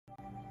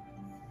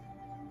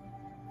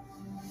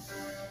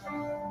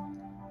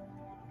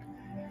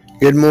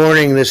Good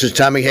morning. This is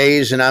Tommy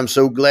Hayes, and I'm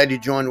so glad you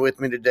joined with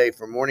me today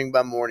for Morning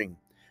by Morning,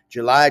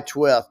 July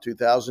 12th,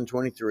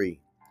 2023.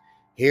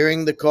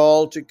 Hearing the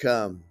call to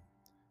come,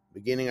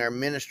 beginning our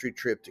ministry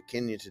trip to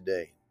Kenya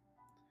today.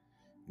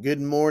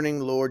 Good morning,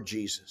 Lord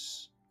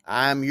Jesus.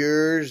 I'm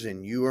yours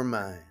and you are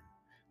mine.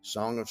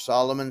 Song of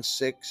Solomon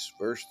 6,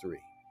 verse 3.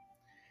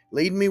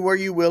 Lead me where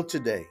you will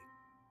today.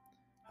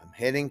 I'm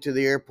heading to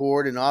the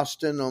airport in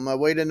Austin on my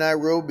way to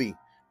Nairobi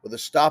with a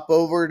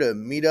stopover to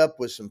meet up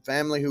with some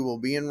family who will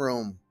be in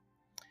Rome.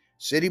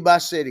 City by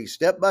city,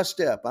 step by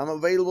step, I'm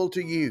available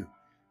to you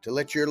to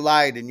let your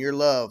light and your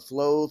love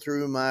flow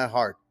through my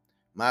heart,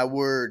 my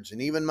words,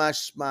 and even my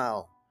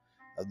smile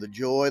of the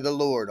joy of the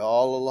Lord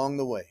all along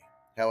the way,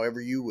 however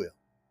you will.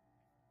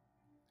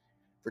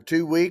 For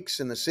 2 weeks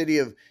in the city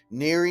of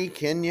Nyeri,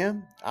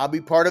 Kenya, I'll be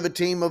part of a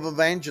team of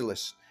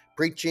evangelists,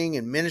 preaching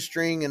and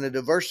ministering in a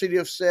diversity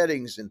of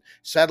settings and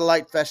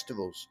satellite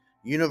festivals,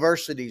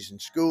 universities and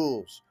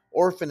schools,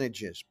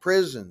 orphanages,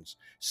 prisons,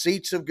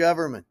 seats of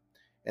government,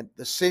 and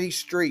the city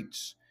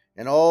streets,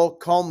 and all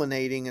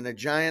culminating in a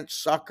giant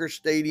soccer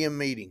stadium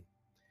meeting.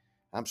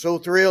 I'm so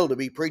thrilled to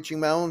be preaching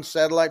my own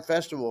satellite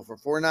festival for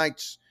 4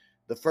 nights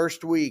the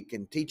first week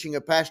and teaching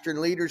a pastor and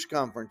leaders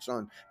conference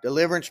on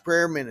deliverance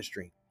prayer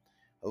ministry,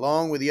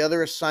 along with the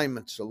other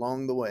assignments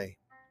along the way.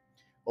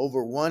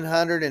 Over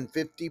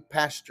 150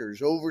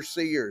 pastors,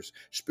 overseers,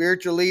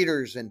 spiritual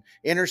leaders, and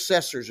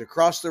intercessors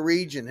across the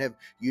region have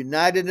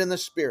united in the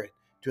Spirit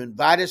to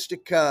invite us to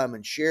come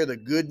and share the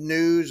good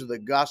news of the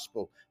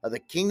gospel of the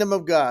kingdom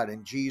of God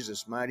in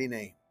Jesus' mighty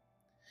name.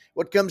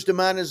 What comes to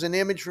mind is an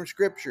image from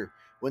Scripture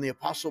when the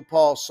Apostle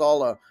Paul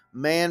saw a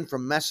man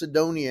from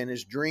Macedonia in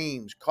his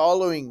dreams,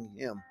 calling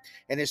him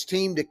and his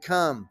team to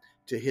come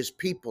to his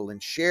people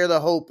and share the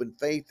hope and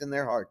faith in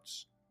their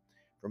hearts.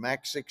 From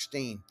Acts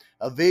 16,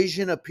 a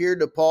vision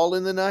appeared to Paul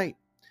in the night.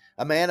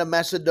 A man of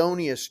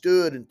Macedonia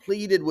stood and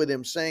pleaded with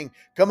him, saying,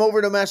 "Come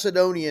over to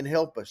Macedonia and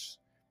help us."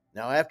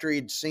 Now, after he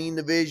had seen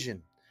the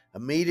vision,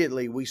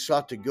 immediately we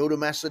sought to go to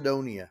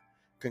Macedonia,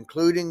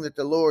 concluding that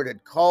the Lord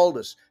had called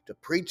us to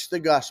preach the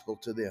gospel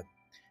to them.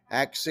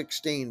 Acts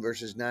 16,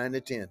 verses 9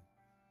 to 10.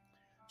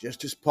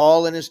 Just as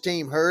Paul and his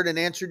team heard and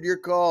answered your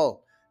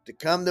call to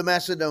come to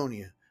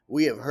Macedonia,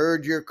 we have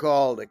heard your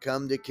call to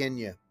come to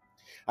Kenya.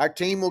 Our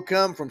team will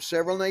come from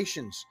several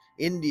nations,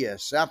 India,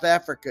 South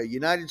Africa,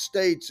 United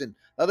States, and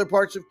other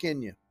parts of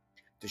Kenya,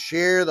 to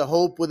share the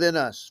hope within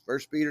us.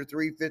 1 Peter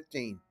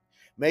 3:15.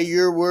 May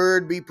your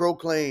word be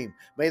proclaimed.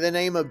 May the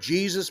name of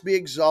Jesus be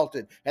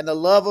exalted and the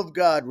love of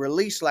God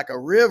released like a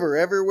river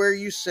everywhere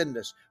you send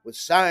us, with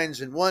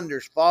signs and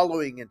wonders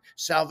following, and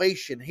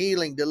salvation,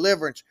 healing,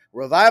 deliverance,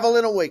 revival,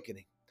 and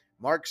awakening.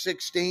 Mark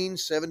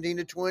 16:17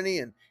 to 20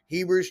 and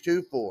Hebrews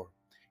 2:4.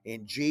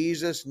 In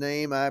Jesus'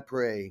 name I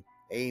pray.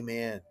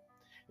 Amen.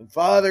 And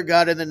Father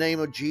God, in the name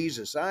of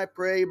Jesus, I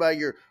pray by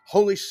your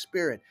Holy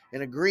Spirit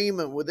in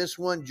agreement with this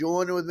one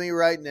joining with me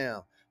right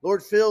now.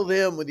 Lord, fill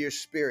them with your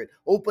Spirit.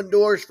 Open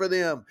doors for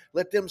them.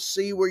 Let them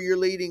see where you're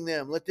leading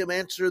them. Let them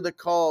answer the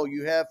call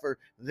you have for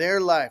their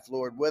life,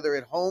 Lord, whether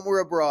at home or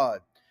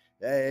abroad.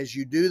 As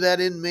you do that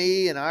in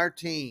me and our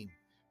team,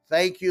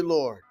 thank you,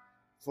 Lord,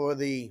 for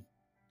the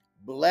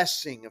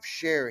blessing of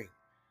sharing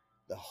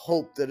the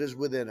hope that is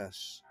within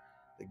us,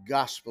 the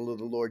gospel of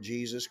the Lord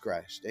Jesus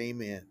Christ.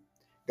 Amen.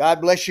 God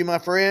bless you, my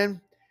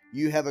friend.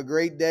 You have a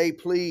great day.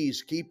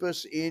 Please keep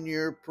us in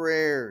your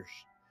prayers.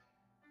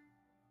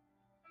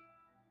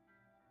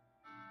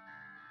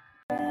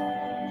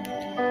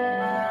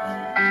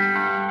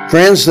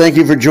 Friends, thank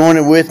you for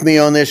joining with me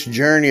on this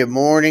journey of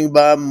morning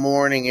by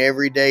morning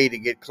every day to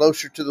get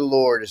closer to the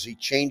Lord as He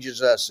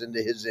changes us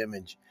into His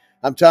image.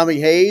 I'm Tommy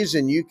Hayes,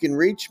 and you can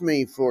reach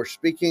me for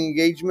speaking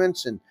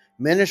engagements and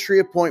ministry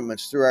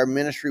appointments through our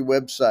ministry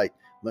website,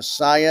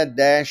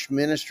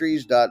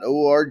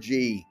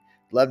 messiah-ministries.org.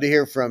 Love to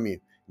hear from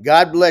you.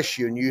 God bless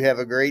you, and you have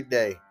a great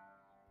day.